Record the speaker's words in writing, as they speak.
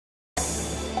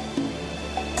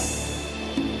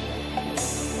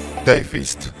Day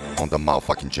Feast on the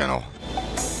motherfucking channel.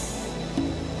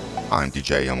 I'm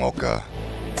DJ Yamaoka.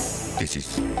 This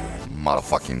is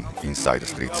motherfucking Inside the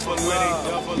Streets. Double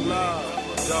love.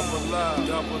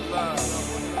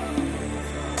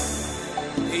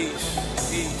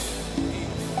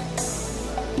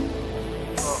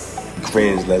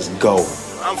 Friends, let's go.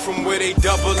 I'm from where they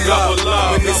double up.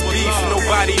 When it's beef,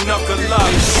 nobody knuckle up.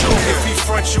 If he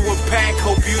front you a pack,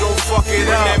 hope you don't fuck it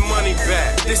up. Bring that money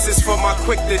back. This is for my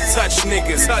quick to touch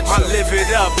niggas. My live it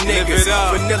up niggas.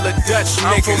 Vanilla Dutch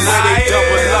niggas. Where they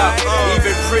double up.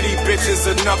 Even pretty bitches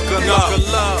a knuckle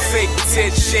up. Fake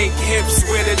tits, shake hips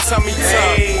with a tummy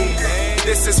tuck.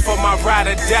 This is for my ride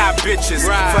or die bitches.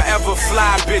 Forever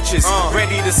fly bitches.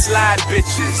 Ready to slide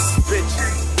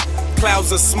bitches.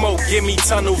 Clouds of smoke, give me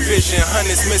tunnel vision.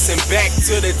 Hundreds missing, back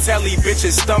to the telly,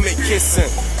 bitches stomach kissing.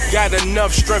 Got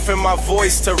enough strength in my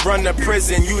voice to run the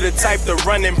prison. You the type to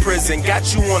run in prison.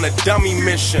 Got you on a dummy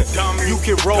mission. You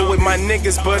can roll with my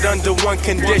niggas, but under one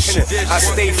condition. I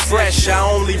stay fresh, I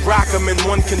only rock them in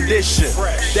one condition.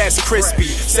 That's crispy,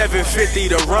 750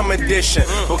 the rum edition.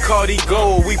 Bacardi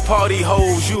Gold, we party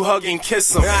hoes, you hug and kiss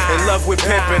them. In love with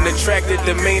pimping, attracted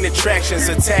to main attractions.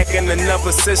 Attacking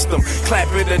another system,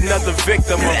 clapping another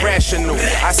victim, irrational.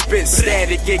 I spit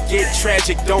static, it get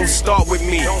tragic, don't start with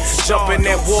me. Jump in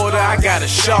that water, I got a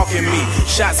shark in me.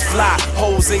 Shots fly,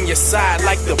 holes in your side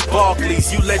like the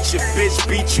Barclays. You let your bitch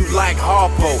beat you like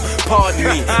Harpo. Pardon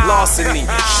me, larceny,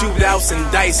 shootouts and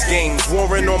dice games.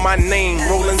 Warring on my name,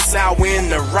 rolling sour in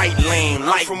the right lane.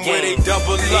 Like from where they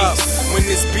double up. When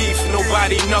it's beef,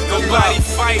 nobody knuckle up.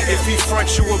 Fight if he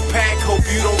front you a pack, hope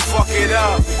you don't fuck it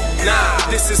up. Nah,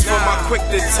 this is for my quick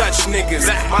to touch niggas.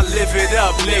 My live it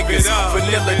up niggas.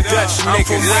 Vanilla Dutch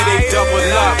niggas. Where they double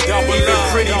up. Even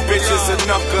pretty bitches a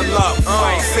knuckle up.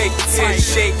 Fake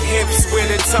tits, shake hips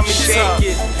with a tummy tuck.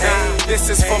 This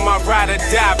is for my ride or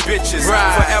die bitches.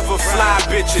 Forever fly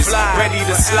bitches. Ready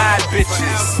to slide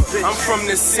bitches. I'm from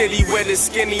the city where the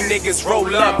skinny niggas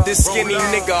roll up. This skinny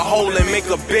nigga holin', make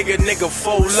a bigger nigga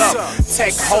fold up.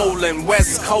 Tech holin',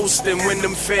 West Coastin' when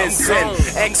them feds in.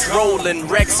 X rollin',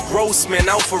 Rex Grossman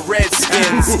out for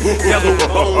Redskins. Yellow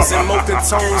bones and mocha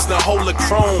tones, the whole of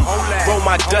chrome. Roll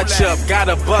my Dutch up, got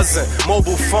a buzzin',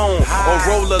 mobile phone. Or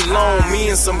roll alone, me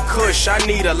and some kush, I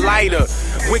need a lighter.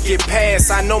 Wicked pass,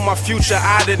 I know my future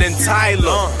odder than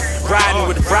Tyler. Riding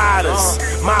with riders,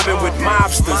 mobbing with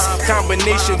mobsters.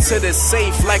 Combination to the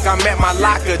safe like I'm at my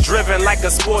locker. Driven like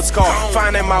a sports car,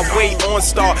 finding my way on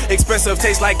star. Expensive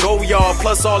taste like go yard,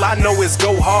 plus all I know is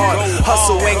go hard.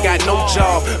 Hustle ain't got no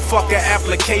job, fuck an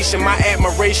application. My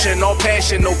admiration, all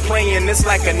passion, no playing, it's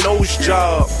like a nose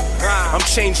job. I'm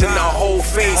changing the whole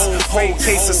face, whole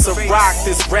case of Ciroc.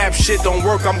 This rap shit don't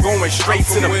work, I'm going straight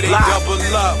to the block. Double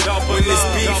up, when it's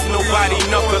beef, nobody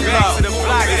knuckle up.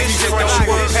 If you front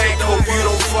you a pack, hope you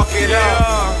don't fuck it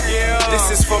up.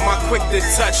 This is for my quick to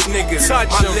touch niggas.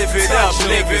 My live it up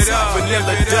niggas.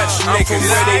 Vanilla Dutch niggas.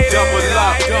 Where they double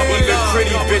up. Even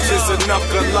pretty bitches a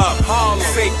knuckle up.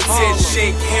 Fake tits,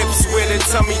 shake hips with a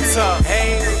tummy tuck.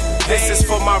 This is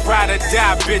for my ride or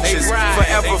die bitches.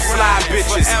 Forever fly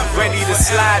bitches. Ready to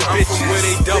slide bitches. From where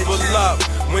they double up.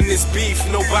 When it's beef,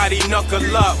 nobody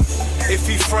knuckle up. If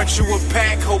he front you a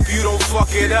pack, hope you don't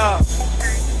fuck it up.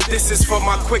 This is for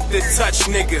my quick to touch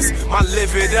niggas. My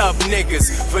live it up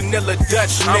niggas. Vanilla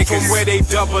Dutch niggas. I'm from where they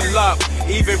double up.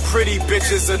 Even pretty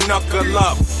bitches a knuckle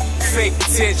up. Fake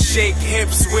tits, shake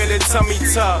hips with a tummy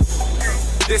tuck.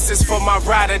 This is for my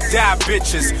ride or die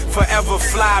bitches. Forever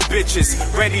fly bitches.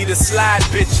 Ready to slide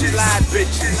bitches. Slide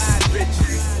bitches.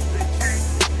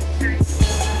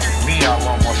 Me, I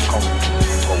want what's coming.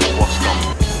 Or what's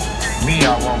coming. Me,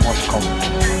 I want what's coming.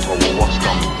 Or what's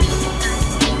coming.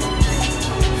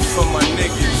 For my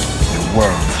niggas. The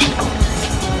world, Chico.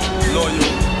 Loyal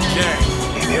gang.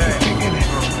 And everything in it.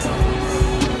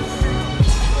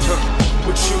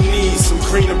 What you need, some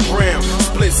green or brown.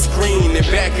 Split screen in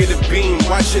back of the beam,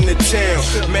 watching the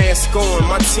town. Mask on,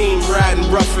 my team riding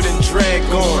rougher than drag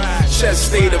on. Chest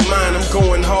state of mind, I'm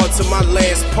going hard to my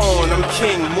last pawn. I'm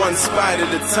king, one spot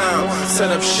at a time.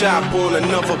 Set up shop on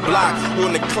another block.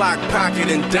 On the clock, pocket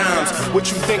and dimes. What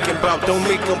you thinking about? Don't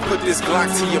make them put this Glock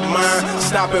to your mind.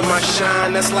 Stopping my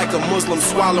shine, that's like a Muslim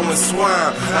swallowing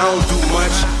swine. I don't do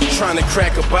much, trying to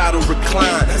crack a bottle,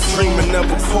 recline. Dreaming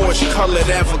of a Porsche, colored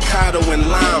avocado and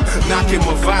lime. Knocking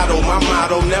Movado, my motto.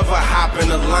 motto, never hop in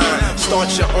a line. Start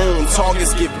your own,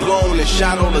 targets get blown and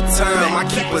shot all the time. I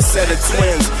keep a set of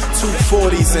twins,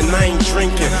 240s and I ain't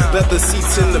drinking. Leather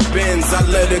seats in the Benz, I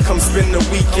let her come spend the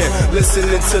weekend.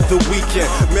 Listening to The Weeknd,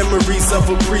 memories of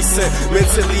a precinct.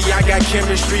 Mentally I got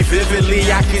chemistry,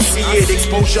 vividly I can see it.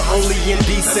 Exposure only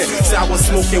indecent. Sour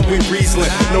smoking with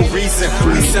Riesling, no reason.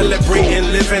 We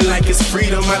celebrating living like it's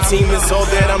freedom. My team is all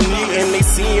that I'm needing. They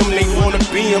see him, they wanna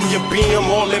be him. You be him,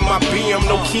 all in my BM.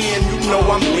 No keying, you know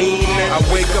I'm leaning. I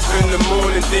wake up in the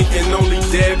morning thinking only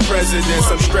dead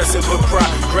presidents. I'm stressing but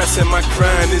progressing. My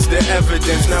grind is the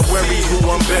evidence. Not worry who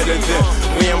I'm better than.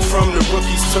 Where I'm from, the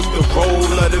rookies took the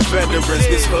role of the veterans.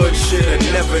 This hood shit'll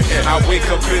never end. I wake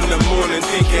up in the morning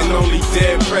thinking only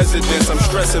dead presidents. I'm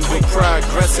stressing but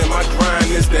progressing. My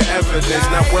grind is the evidence.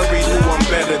 Not worry who I'm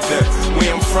better than.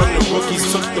 Where I'm from, the rookies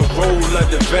took the role of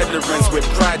the veterans with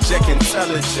project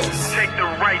intelligence. Take the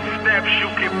right steps, you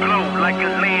can blow like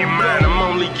a landmine. I'm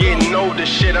only getting older,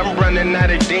 shit, I'm running out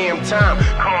of damn time.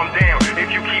 Calm down,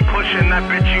 if you keep pushing, I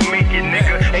bet you make it,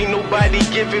 nigga. Ain't nobody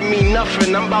giving me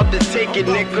nothing, I'm about to take it,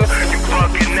 nigga. You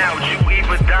bugging out, you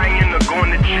either dying or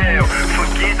going to jail.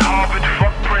 Forget Harvard,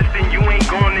 fuck Princeton, you ain't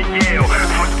going to Yale.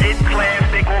 Forget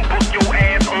class, they gon' book your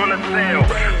ass on a cell.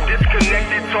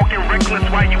 Disconnected, talking reckless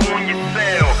while you on your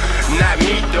cell. Not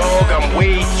me, dog, I'm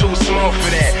way too small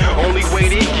for that. Only way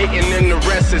they getting in the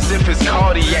rest is if it's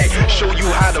cardiac. Show you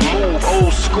how to move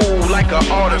old school like an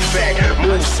artifact.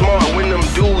 Move smart when them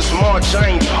dudes march,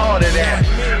 I ain't part of that.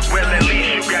 Well, at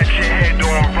least you got your head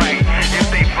on right. If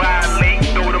they violate,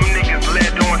 throw them niggas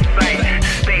lead on sight.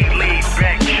 Stay laid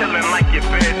back, chillin' like your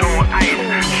bed on ice.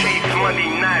 Chase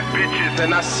money, not bitches,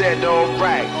 and I said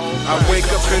alright. I wake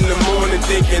up in the morning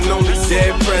thinking only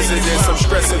dead presidents. I'm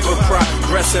stressing for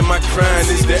progressing. My grind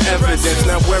is the evidence.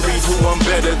 Not worry who I'm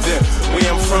better than. Where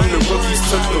I'm from, the rookies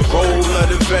took the role of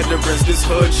the veterans. This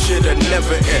hood shit'll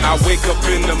never end. I wake up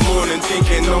in the morning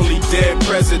thinking only dead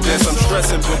presidents. I'm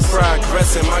stressing for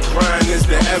progressing. My grind is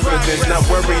the evidence. Not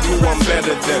worry who I'm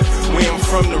better than. Where I'm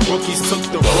from, the rookies took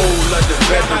the role of the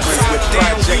veterans with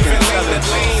project intelligence.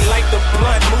 Like the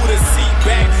blunt, move the seat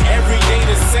back. Every day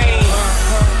the same.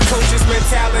 Coach's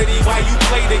mentality while you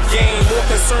play the game. More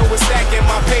concerned with stacking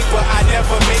my paper, I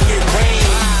never make it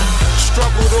rain.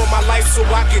 Struggled all my life so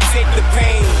I can take the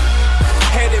pain.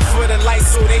 Headed for the light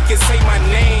so they can say my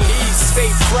name. Stay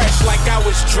fresh like I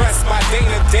was dressed by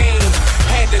Dana Dane.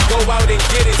 Had to go out and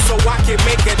get it so I can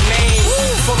make a name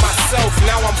for myself.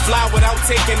 Now I'm fly without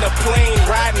taking the plane.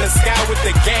 Riding the sky with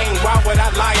the gang. Why would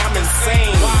I lie? I'm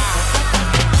insane.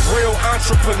 Real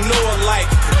entrepreneur like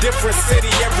different city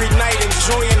every night,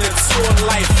 enjoying the tour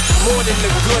life. More than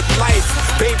the good life,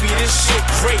 baby, this shit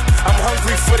great. I'm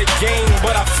hungry for the game,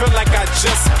 but I feel like I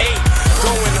just ate.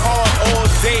 Going hard all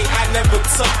day, I never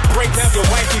took breaks. Your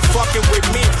wife be fucking with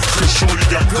me, Shorty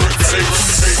got good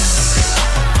taste.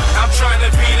 I'm trying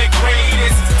to be the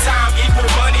greatest. Time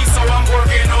equal money, so I'm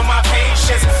working on my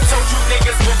patience. Told you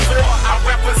niggas before, I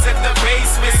represent the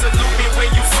basement. Salute me when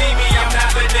you see me, I'm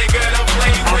not the nigga to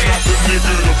play with.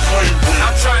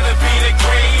 I'm trying to be the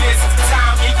greatest.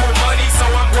 Time equal money, so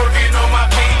I'm working on my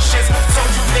patience.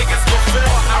 Told you niggas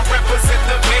before, I represent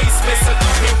the basement.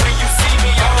 Salute me when you see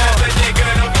me, I'm not the nigga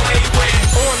to play with.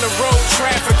 On the road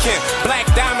trafficking, black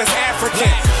diamonds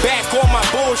African. Back on my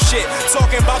bullshit,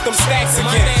 talking about them stacks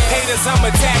again. Haters, I'm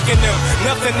attacking them.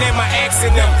 Nothing in my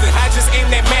asking them. I just aim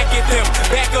that Mac at them.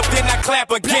 Back up, then I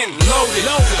clap again. Loaded.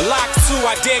 Lock 2,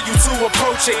 I dare you to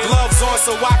approach it. Gloves on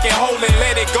so I can hold it.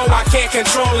 Let it go, I can't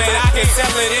control it. I can tell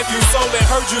it if you sold it.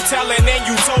 Heard you telling and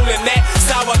you told it. That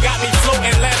sour got me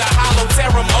floating. Let a hollow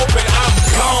tear them open. I'm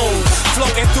gone.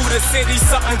 Floating through the city,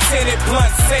 something tinted,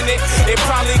 blunts in it. It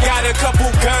probably got a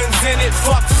couple guns in it.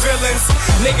 Fuck feelings.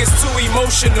 Niggas too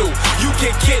emotional. You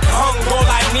can get hung. All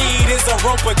I need is a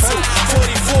rope or two.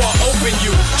 44, open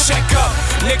you. Check up.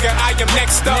 Nigga, I am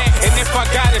next up. And if I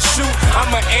gotta shoot,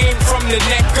 I'ma aim from the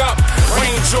neck up.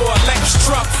 Range or Lex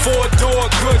truck, 4-door,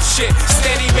 good shit.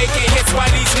 Steady making hits while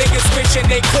these niggas wishing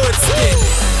they could spit.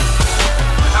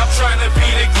 I'm trying to be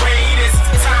the greatest.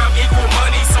 Time equal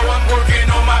money, so I'm working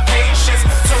on my patience.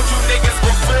 Told you niggas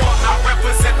before, I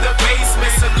represent the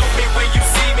basement. Salute me when you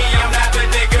see me, I'm not the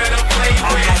nigga to play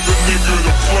with.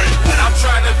 I'm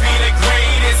trying to be the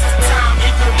greatest. Time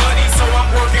equal money, so I'm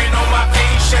working on my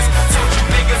patience. Told you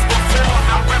niggas before,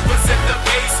 I represent the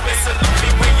basement. Salute me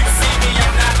when you see me,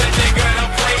 I'm not the nigga to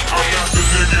play with.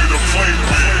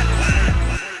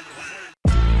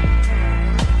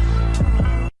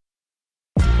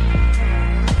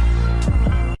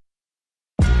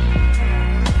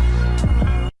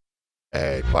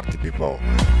 Hey party people,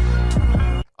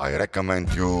 I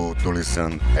recommend you to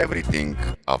listen everything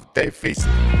of Dave Fist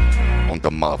on the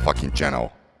motherfucking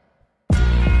channel.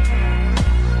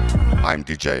 I'm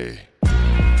DJ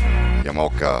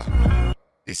Yamaoka.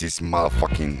 This is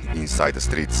motherfucking Inside the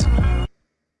Streets.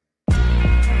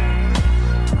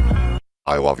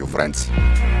 I love you, friends.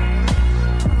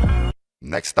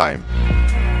 Next time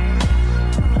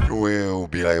you will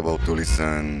be able to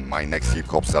listen my next hip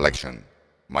hop selection,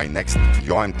 my next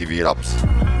YoMTV Raps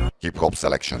hip hop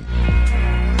selection.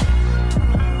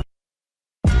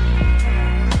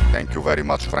 Thank you very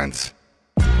much, friends.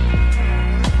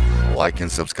 Like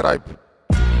and subscribe.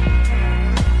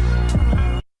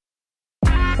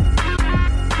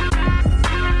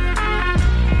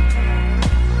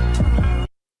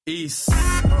 East.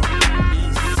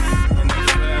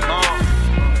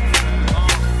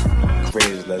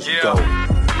 Friends, let's go.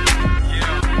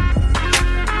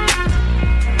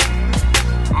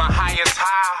 My highest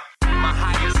high. My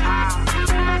highest high.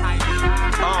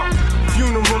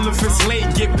 Funeral if it's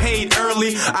late, get paid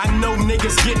early. I know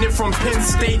niggas getting it from Penn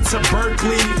State to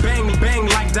Berkeley. Bang, bang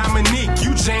like Dominique,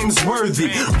 you James Worthy.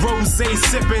 Rosé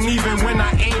sipping even when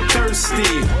I ain't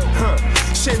thirsty.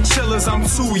 Chinchillas I'm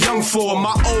too young for.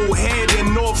 My old head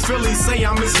in North Philly say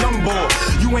I'm his young boy.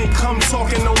 You ain't come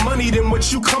talking no money, then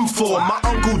what you come for? My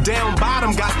uncle down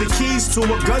bottom got the keys to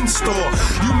a gun store.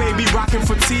 You may be rocking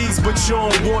fatigues, but you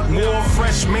don't want more.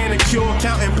 Fresh manicure,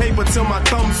 counting paper till my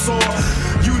thumb sore.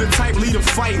 You the type lead a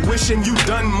fight, wishing you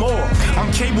done more.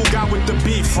 I'm cable guy with the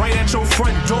beef, right at your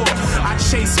front door. I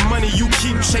chase money, you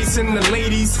keep chasing the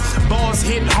ladies. Bars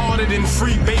hit harder than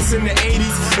free bass in the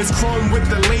 80s. It's chrome with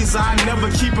the laser, I never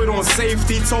keep it on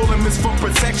safety. Told him it's for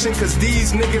protection, cause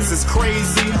these niggas is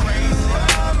crazy.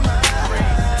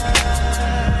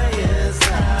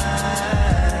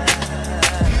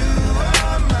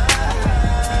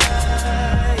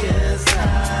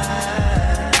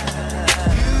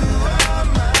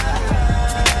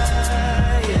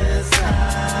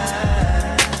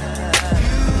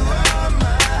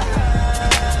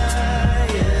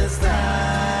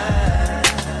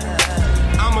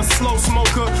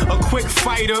 Quick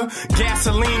fighter,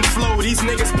 gasoline flow, these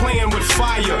niggas playing with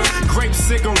fire. Grape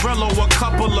cigarillo, a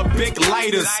couple of big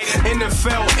lighters.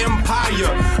 NFL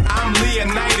Empire, I'm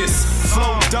Leonidas.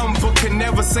 Flow dumb but can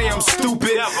never say I'm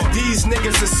stupid. These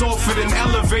niggas is softer than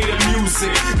elevator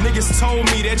music. Niggas told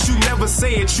me that you never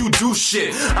say it, you do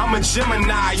shit. I'm a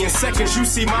Gemini, in seconds you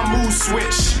see my mood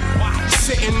switch.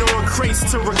 Sitting on crates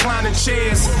to reclining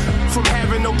chairs. From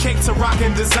having no cake to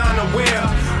rocking designer wear.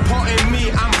 Pardon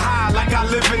me, I'm high like I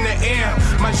live in the air.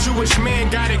 My Jewish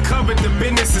man got it covered, the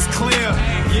business is clear.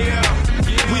 Yeah,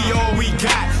 we all we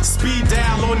got. Speed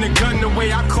dial on the gun the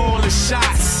way I call the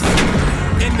shots.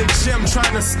 In the gym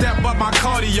trying to step up my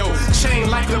cardio. Chain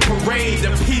like a parade,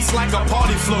 the piece like a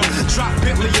party flow. Drop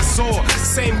Bentley a sword,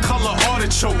 same color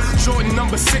artichoke. Jordan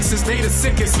number 6s, they the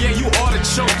sickest, yeah you oughta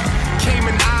choke.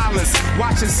 Cayman Islands,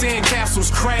 watching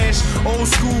sandcastles crash. Old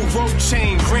school rope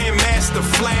chain, Grandmaster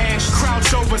Flash.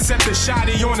 Crouch over, set the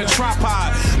shotty on a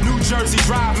tripod. New Jersey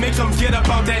Drive, make them get up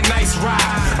out that nice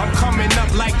ride. I'm coming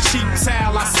up like cheap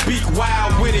towel, I speak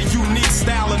wild with a unique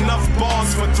style. Enough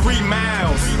bars for 3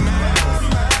 miles.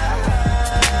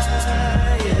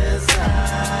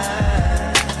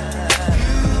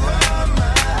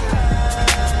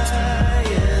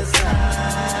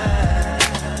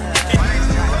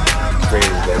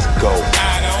 Friends, let's go.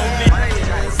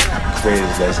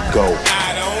 Friends, let's go.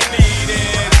 I don't need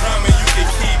it. Drama, you can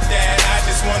keep that. I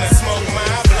just wanna smoke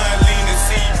my blunt, lean the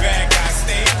seat back. I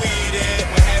stay weeded.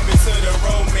 What happened to the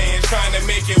romance? Trying to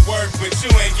make it work, but you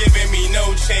ain't giving me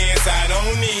no chance. I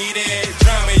don't need it.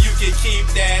 Drama, you can keep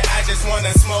that. I just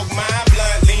wanna smoke my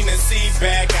blunt, lean the seat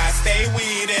back. I stay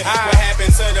weeded. What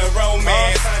happened to the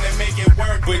romance? Trying to make it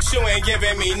work, but you ain't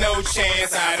giving me no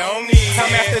chance. I don't need it.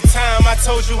 Time after time, I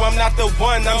told you I'm not the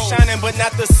one. I'm shining, but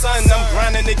not the sun. I'm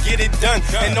grinding to get it done.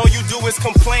 And all you do is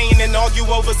complain and argue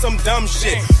over some dumb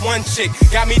shit. One chick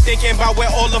got me thinking about where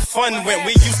all the fun went.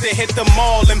 We used to hit the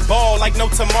mall and ball like no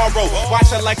tomorrow. Watch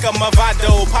her like a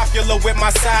Movado, popular with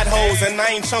my side hoes. And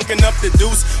I ain't chunking up the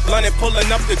deuce, blunted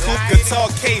pulling up the coupe. Guitar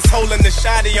case, holding the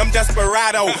shotty, I'm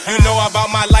desperado. You know about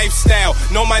my lifestyle,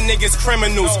 know my niggas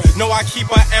criminals. Know I keep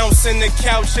an ounce in the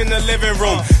couch in the living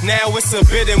room. Now it's a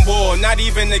bidding war, not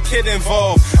even a kid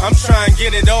involved. I'm trying to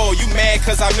get it all. You mad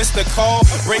cause I missed the call?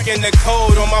 Breaking the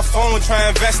code on my phone, try to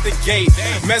investigate.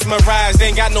 Mesmerized,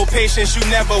 ain't got no patience, you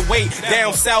never wait.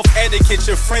 Down south etiquette,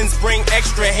 your friends bring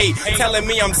extra hate. Telling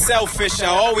me I'm selfish, I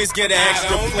always get an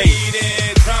extra plate. I don't need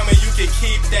it. Drama, you can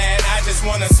keep that. I just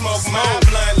wanna smoke my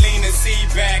blunt, lean to see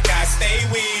back, I stay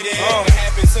weeded. What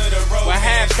happened to the road? What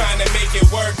happened? Trying to make it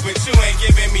work, but you ain't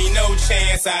giving me no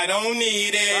chance. I don't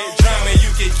need it. Drama,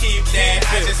 you can keep that.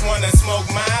 I just wanna smoke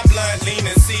my blunt, lean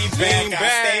and see back. I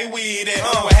stay weeded.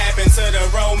 What happened to the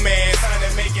romance? Trying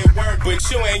to make it work, but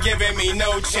you ain't giving me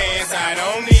no chance. I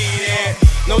don't need it.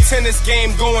 No tennis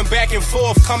game going back and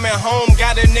forth. Coming home,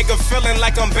 got a nigga feeling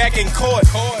like I'm back in court.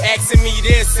 Asking me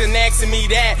this and asking me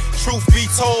that. Truth be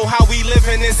told, how we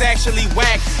living is actually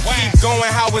whack. Keep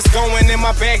going how it's going, and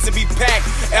my bags to be packed.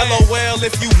 LOL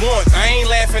if you want, I ain't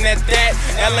laughing at that.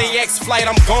 LAX flight,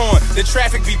 I'm gone. The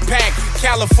traffic be packed.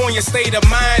 California state of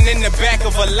mind in the back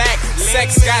of a lack.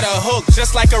 Sex got a hook,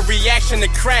 just like a reaction to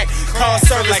crack. Car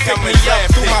service pick me up,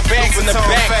 threw my bags in the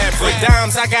back. With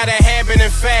dimes, I got a habit, in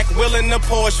fact, willing to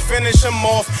Porsche, finish them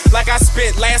off like I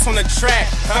spit last on the track.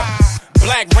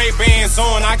 Black Ray-Bans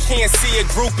on, I can't see a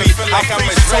groupie. I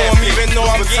preach to him even though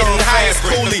I'm getting high as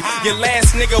Cooley. Your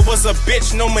last nigga was a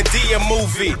bitch, no Medea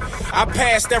movie. I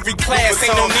passed every class,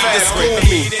 ain't no need to school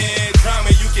me. Drama,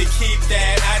 you can keep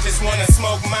that. I just wanna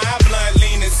smoke my blunt,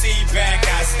 lean and see back.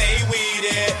 I stay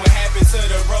weeded. What happened to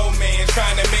the romance?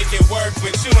 Trying to make it work,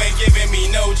 but you ain't giving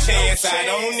me no chance. I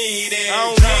don't need it.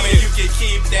 Drama, you can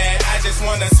keep that. I just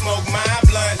wanna smoke my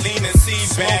blunt, lean and see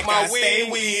back. I stay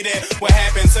weeded. What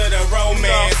happened to the romance?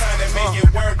 Trying to make it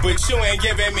work, but you ain't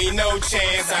giving me no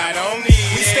chance. I don't need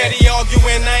it. We steady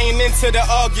arguing, I ain't into the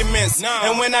arguments.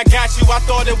 And when I got you, I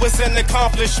thought it was an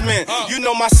accomplishment. You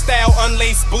know my style,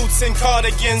 unlaced boots and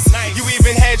cardigans. You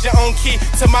even had your own key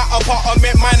to my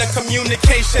apartment, minor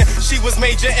communication. She was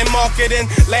major in marketing.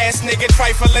 Last nigga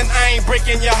trifling, I ain't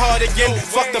breaking your heart again.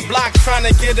 Fuck the block, trying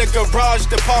to get a garage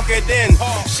to park it in.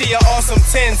 She an awesome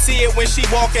 10, see it when she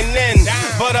walking in.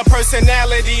 But her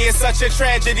personality is such a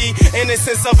tragedy.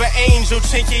 Innocence of an angel,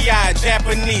 chinky eyed,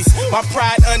 Japanese. My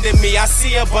pride under me, I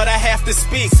see her but I have to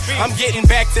speak. I'm getting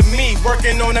back to me,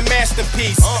 working on a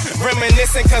masterpiece.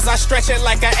 Reminiscing cause I stretch it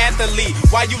like an athlete.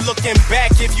 Why you looking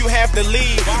back if you have the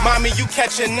lead? Mommy, you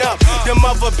catching up, them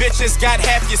other bitches got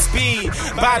half your speed.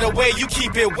 By the way, you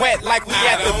keep it wet like we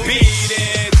at the beach.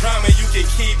 Drama, you can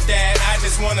keep that. I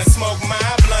just wanna smoke my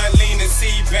blunt, lean and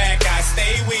see back. I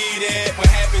stay weeded. What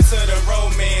happened to the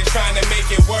romance? Trying to make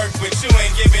it work, but you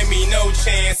ain't giving me no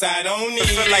chance. I don't need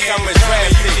it. I feel like I'm a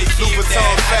traffic,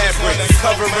 Wu-Tang fabric,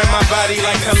 covering my body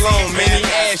like cologne, many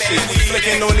ashes.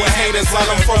 Flicking on these haters while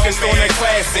I'm focused on the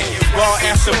classic. Ball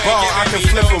after ball, I can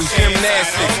flip them,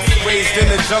 gymnastics. Raised in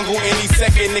the jungle, any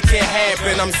second it can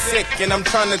happen. I'm sick and I'm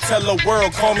trying to tell the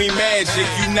world, call me magic.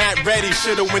 You not ready,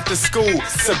 should've went to school.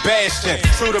 Sebastian,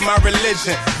 true to my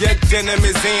religion, your denim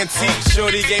is antique.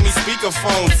 Shorty gave me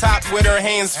speakerphone, top with her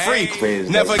hands free.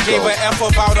 Never gave a F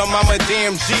about her, I'm a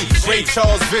damn G. Ray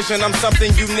Charles vision, I'm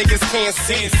something you niggas can't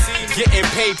see. Getting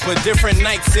paper, different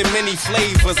nights in many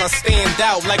flavors. I stand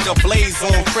out like a blaze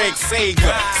on Craig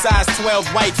Sager. Size 12,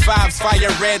 white 5s,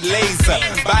 fire red laser.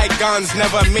 Bygones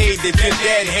never made it, you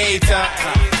dead hater.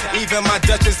 Even my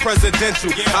Dutch is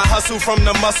presidential. I hustle from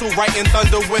the muscle, writing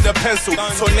thunder with a pencil.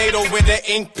 Tornado with an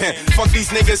ink pen. Fuck these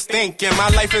niggas thinking. My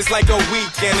life is like a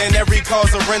weekend and every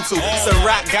car's a rental.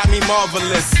 Ciroc got me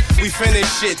marvelous. We finish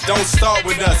shit, don't start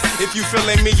with us. If you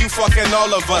feeling me, you fucking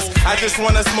all of us. I just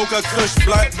wanna smoke a kush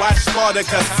blunt, watch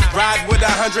Spartacus. Ride with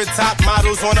 100 top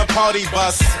models on a party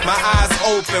bus. My eyes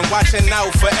open, watching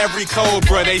out for every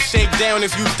cobra. They shake down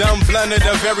if you dumb blunted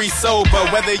or very sober.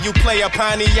 Whether you play a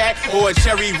Pontiac or a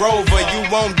Cherry Rover, you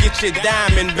won't get your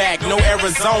diamond back, no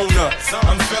Arizona.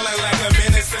 I'm feeling like a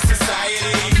menace to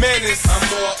society. Menace. I'm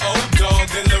more old dog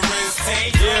than Lawrence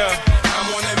Brewster Jr. Yeah.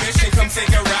 I'm on a mission, come take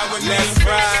a ride with me. Let's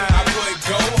ride. I put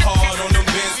go hard on them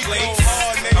Benz plates.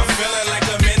 I'm feeling like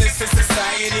a menace to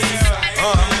society.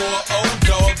 I'm more old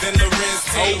dog than Lawrence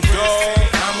Brewster Jr.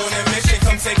 I'm on a mission,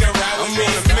 come take a ride with me.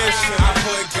 I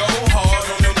put go hard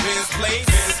on them Benz plates.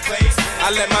 I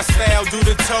let my style do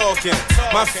the talking.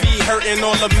 My feet hurting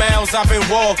all the miles I've been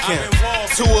walking.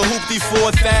 To a hoopty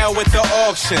 4,000 at the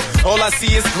auction. All I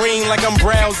see is green like I'm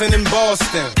browsing in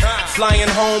Boston. Flying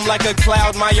home like a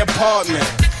cloud, my apartment.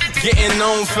 Getting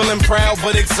known, feeling proud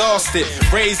but exhausted.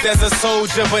 Raised as a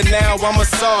soldier, but now I'm a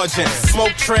sergeant.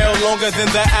 Smoke trail longer than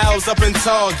the owls up in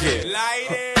Target.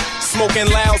 Smoking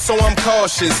loud, so I'm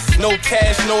cautious. No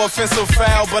cash, no offensive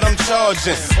foul, but I'm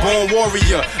charging. Born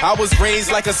warrior, I was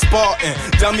raised like a Spartan.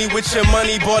 Dummy with your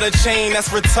money, bought a chain, that's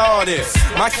retarded.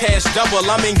 My cash double,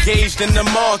 I'm engaged in the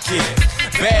market.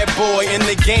 Bad boy in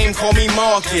the game, call me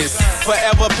Marcus.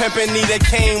 Forever pimpin', need a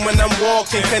cane when I'm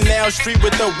walking. Canal Street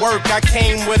with the work, I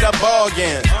came with a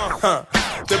bargain.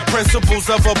 The principles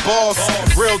of a boss.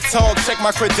 Real talk, check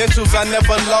my credentials, I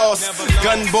never lost.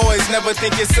 Gun boys never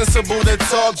think it's sensible to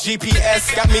talk.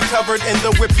 GPS got me covered in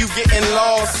the whip, you getting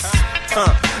lost.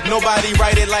 Nobody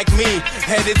write it like me.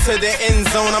 Headed to the end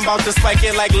zone, I'm about to spike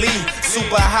it like Lee.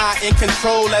 Super high in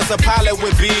control as a pilot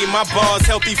would be. My bars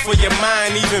healthy for your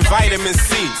mind, even vitamin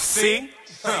C. See?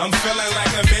 I'm feeling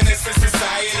like a menace to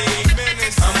society.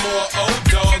 I'm more old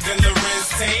dog than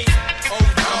Lawrence Tate.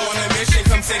 I'm on a mission,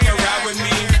 come take a ride with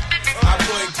me. I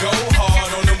put go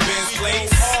hard on them Benz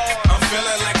plates. I'm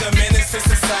feeling like a menace to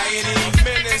society.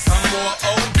 I'm more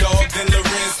old dog than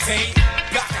Lawrence Tate.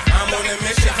 I'm on a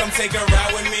mission, come take a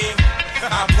ride with me.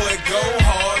 I put go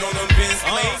hard on them Benz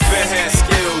plates. Ben had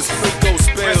skills, quick those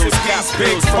spills, got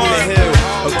bills from the hill.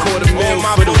 A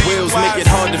 $250,000 for the wheels, make it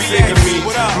hard to figure me.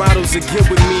 Models that get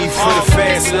with me for the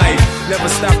fast life. Never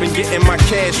stopping getting my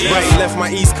cash right. Left my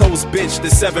East Coast bitch, the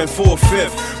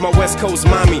 745th. My West Coast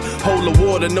mommy, hold the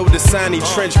water, no Dasani.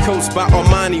 Trench coats by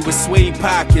Armani with suede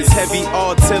pockets. Heavy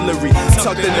artillery,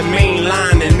 tucked in the main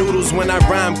line. And noodles when I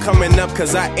rhyme coming up,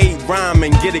 cause I ate rhyme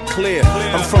and get it clear.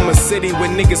 I'm from a city where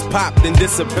niggas pop then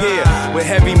disappear. With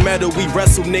heavy metal, we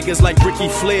wrestle niggas like Ricky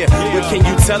Flair. What can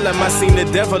you tell him? I seen the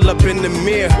devil up in the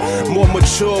mirror. More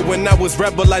mature when I was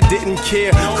rebel, I didn't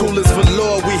care. Cool as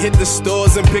velour, we hit the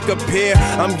stores and pick a pair.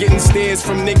 I'm getting stares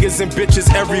from niggas and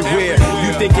bitches everywhere.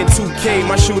 You thinking 2K,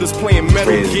 my shooters playing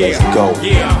Metal Gear. Let's go.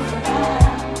 Yeah.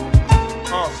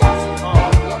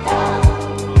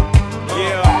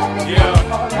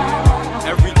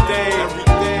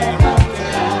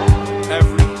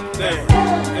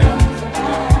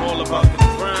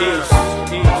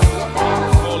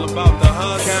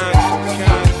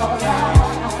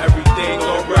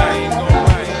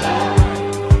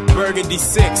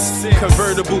 D6,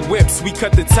 convertible whips, we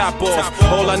cut the top off.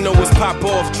 All I know is pop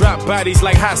off, drop bodies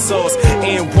like hot sauce.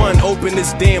 And one, open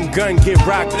this damn gun, get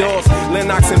rocked off.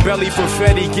 Lennox and Belly for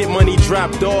Fetty, get money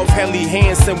dropped off. Helly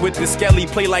Hansen with the skelly,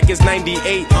 play like it's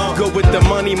 98. Go with the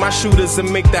money, my shooters and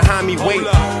make the homie wait.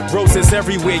 Roses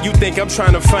everywhere, you think I'm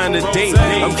trying to find a date.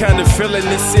 I'm kinda feeling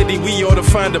this city, we ought to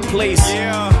find a place.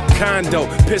 Condo,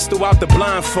 pistol out the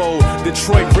blindfold.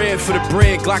 Detroit red for the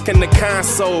bread, Glock in the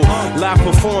console. Live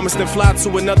performance, then fly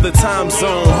to another time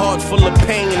zone. Heart full of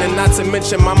pain, and not to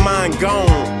mention my mind gone.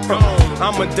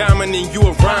 I'm a diamond and you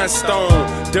a rhinestone.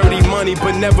 Dirty money,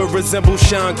 but never resemble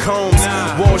Sean Combs.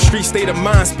 Wall Street state of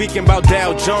mind, speaking about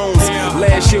Dow Jones.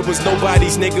 Last year was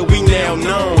nobody's nigga, we now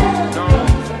known.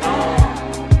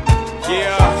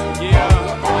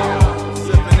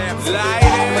 Sipping that light.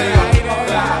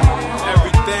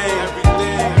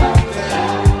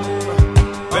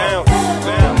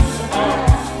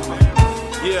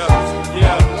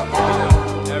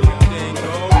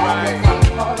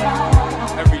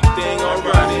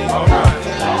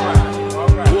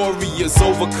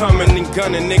 Overcoming and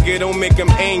gunning, nigga, don't make him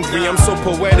angry. I'm so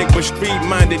poetic but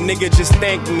street-minded, nigga, just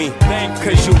thank me.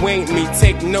 Cause you ain't me,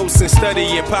 take notes and study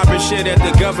it. Popping shit at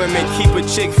the government, keep a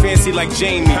chick fancy like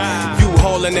Jamie. You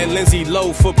hauling that Lindsay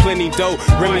low for plenty dough.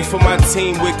 Remy for my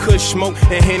team with Kush smoke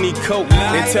and Henny Coke.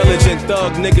 Intelligent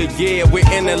thug, nigga, yeah, with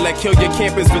intellect. Kill your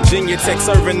campus, Virginia Tech,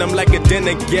 serving them like a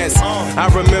dinner guest. I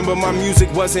remember my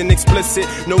music wasn't explicit.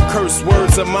 No curse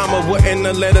words, a mama wouldn't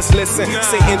have let us listen.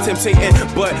 Satan temptating,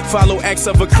 but follow acts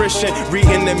of a Christian.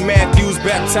 Reading in Matthews,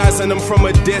 baptizing them from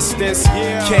a distance.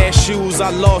 Cash shoes, I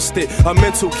lost it. A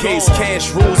mental case,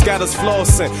 cash rules got us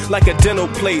flossing like a dental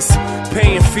place.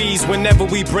 Paying fees whenever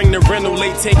we bring the rental.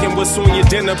 Late taking what's on your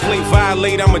dinner plate.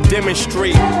 Violate, I'ma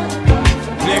demonstrate.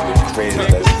 Nigga, crazy,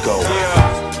 let's go.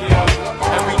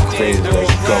 Crazy,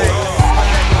 let's go.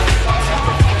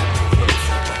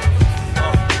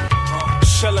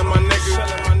 Chillin', my nigga.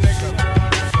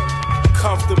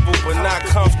 Comfortable, but not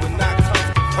comfortable.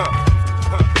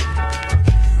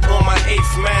 On my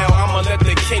 8th mile, I'ma let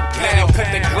the cake pal.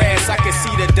 Cut the grass, I can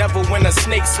see the devil when a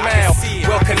snake smile.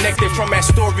 Well connected from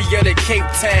Astoria to Cape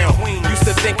Town. Used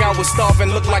to think I was starving,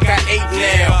 look like I ate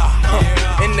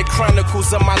now. In the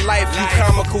chronicles of my life, you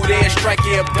comical there, strike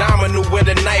your abdominal with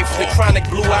a knife. The chronic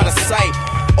blew out of sight.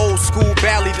 Old school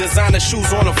Bally designer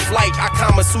shoes on a flight. I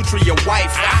Kama Sutra your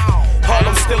wife.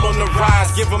 Harlem still on the rise,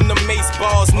 give them the mace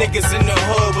balls. Niggas in the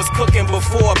hood was cooking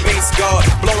before a base guard.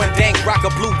 Blowing dank, rock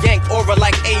a blue yank, aura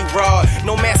like A-Rod.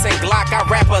 No mass and Glock, I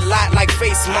rap a lot like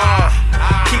Face Mom.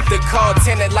 Keep the car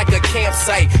tinted like a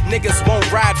campsite. Niggas won't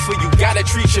ride for you, gotta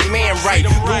treat your man right.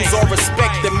 Lose all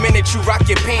respect the minute you rock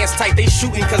your pants tight. They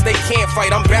shooting cause they can't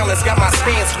fight, I'm balanced, got my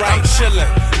stance right. I'm chillin',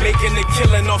 making a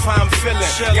killing off how I'm feeling.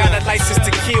 Got a license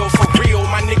to kill, for real,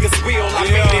 my niggas will. I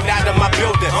made it out of my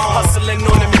building, hustling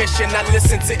on a mission. I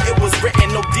listened to it was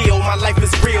written, no deal. My life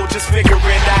is real, just figure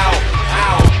it out.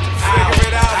 Figure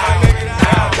it out.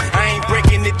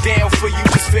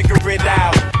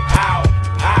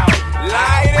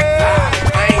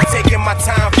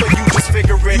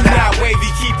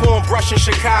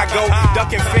 crushing Chicago.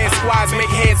 Ducking fan squads, make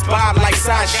heads bob like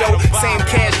sideshow. Same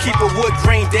cash, keep a wood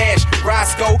grain dash.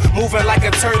 Roscoe, moving like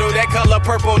a turtle, that color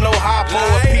purple, no hoppo.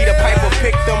 If Peter Piper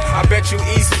picked them, I bet you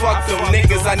East fucked them.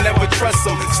 Niggas, I never trust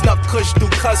them. Snuck kush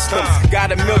through customs.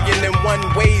 Got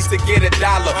 1,000,001 ways to get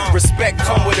 $1. Respect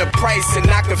come with a price, and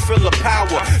I can feel the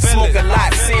power. Smoke a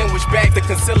lot, sandwich bag to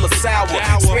conceal a sour.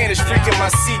 Spanish freak in my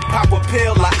seat, pop a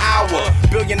pill an hour.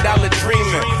 $1 billion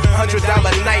dreaming,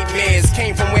 $100 nightmares.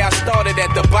 Came from where I started,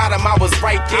 at the bottom I was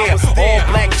right there. All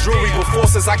black jewelry before,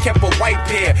 since I kept a white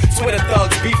pair. Twitter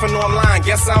thugs beefing online,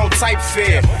 guess I don't type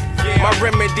fair. My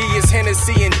remedy is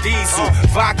Hennessy and Diesel.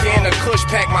 Vodka and a Kush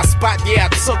pack, my spot, yeah, I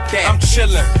took that. I'm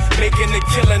chillin', making a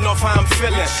killing off how I'm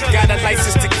feeling. Got a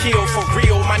license to kill, for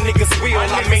real, my niggas wheel.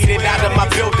 I made it out of my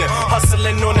building,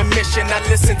 hustling on a mission. I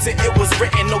listened to It Was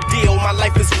Written, no deal. My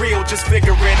life is real, just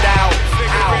figure it out.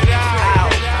 Ow, ow, ow,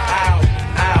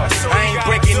 ow. I ain't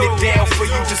breaking it down for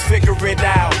you, just figure it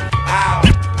out. Ow,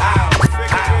 ow,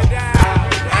 ow.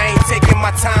 I ain't taking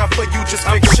my time for you, just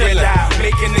figure it out.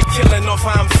 Making a killing off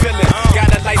how I'm feeling.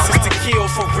 Got a license to kill,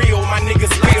 for real, my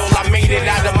niggas real. I made it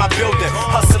out of my building,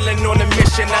 hustling on a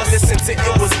mission. I listened to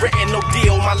It Was Written, no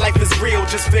deal. My life is real,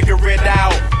 just figure it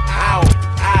out. Ow,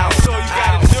 ow, that's all you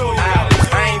gotta do.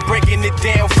 I ain't breaking it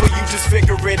down for you, just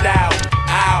figure it out.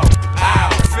 Ow, ow,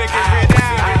 figure it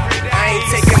out. I ain't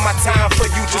taking my time for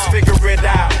you, just figure it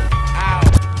out.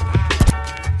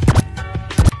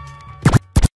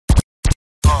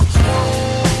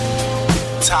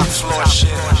 Top floor shit.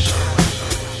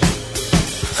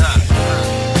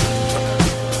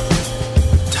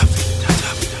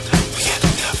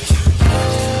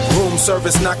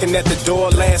 Service knocking at the door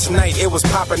last night. It was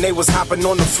popping, they was hopping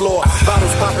on the floor.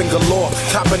 Bottles popping galore,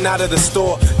 copping out of the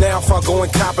store. Now if I go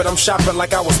and cop it, I'm shopping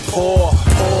like I was poor.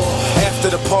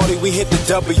 After the party, we hit the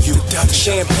W.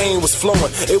 Champagne was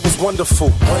flowing, it was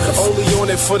wonderful. Only on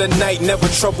it for the night, never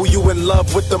trouble you. In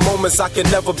love with the moments, I can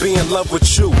never be in love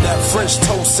with you. French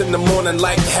toast in the morning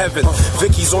like heaven.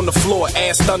 Vicky's on the floor,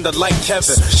 ass thunder like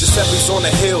Kevin. Giuseppe's on the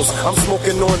hills, I'm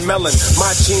smoking on melon.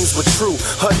 My jeans were true,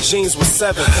 her jeans were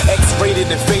 7. X-rated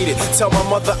and faded, tell my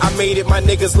mother I made it. My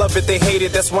niggas love it, they hate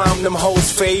it, that's why I'm them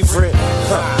hoes' favorite.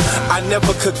 I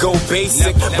never could go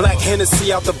basic. Black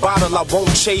Hennessy out the bottle, I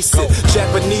won't chase it.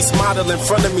 Japanese model in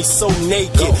front of me so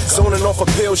naked. Zoning off a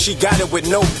pill, she got it with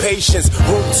no patience.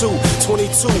 Room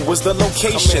 222 was the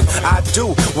location. I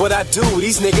do what I do,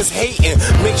 these niggas hating.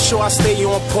 Make sure I stay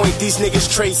on point, these niggas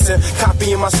tracing.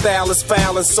 Copying my style is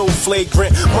foul and so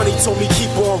flagrant. Money told me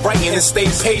keep on writing and stay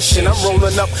patient. I'm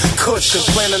rolling up Kush and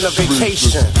planning a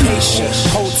vacation.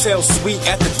 Hotel suite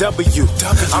at the W.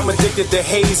 I'm addicted to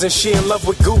haze and she in love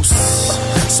with Goose.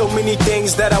 So many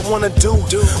things that I wanna do.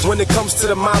 When it comes to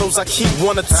the models, I keep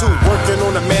 1 or 2. Working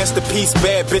on a masterpiece,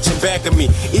 bad bitch in back of me.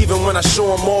 Even when I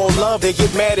show them all love, they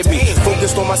get mad at me.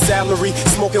 Focused on my salary,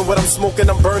 smoking what I'm smoking,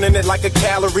 I'm burning it like a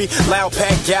calorie. Loud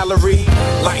pack gallery,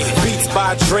 like Beats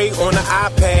by Dre on the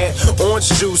iPad. Orange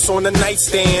juice on the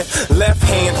nightstand. Left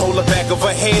hand, hold the back of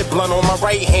a head. Blunt on my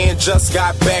right hand. Just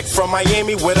got back from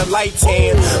Miami with a light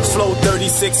tan. Flow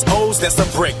 36 O's, that's a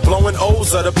brick. Blowing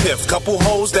O's of the piff. Couple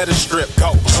hoes that are strip.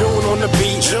 Go. June on the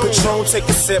beat, Patron take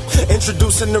a sip.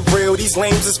 Introducing the real, these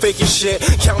lames is faking shit.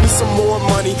 Count me some more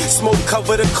money, smoke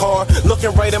cover the car.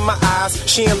 Looking right in my eyes,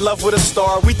 she in love with a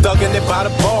star. We thugging it by the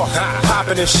bar,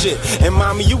 popping and shit. And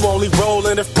mommy, you only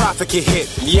rollin' if profit get hit.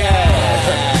 Yeah,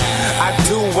 I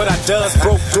do what I does.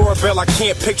 Broke doorbell, I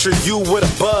can't picture you with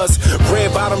a buzz.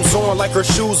 Red bottoms on like her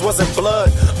shoes wasn't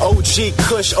blood. OG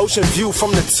Kush, ocean view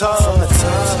from the tub.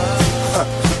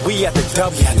 We at the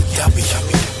W.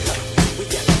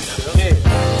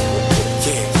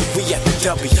 We at the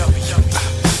W.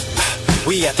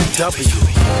 We at the W. We at the W.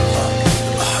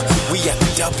 We at the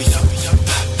W.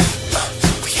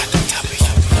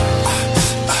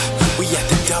 We at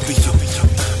the W.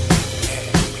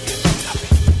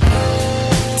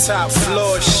 Top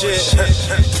floor shit.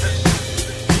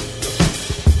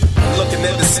 Looking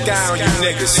at the sky on you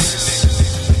niggas.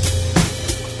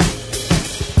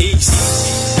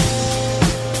 East.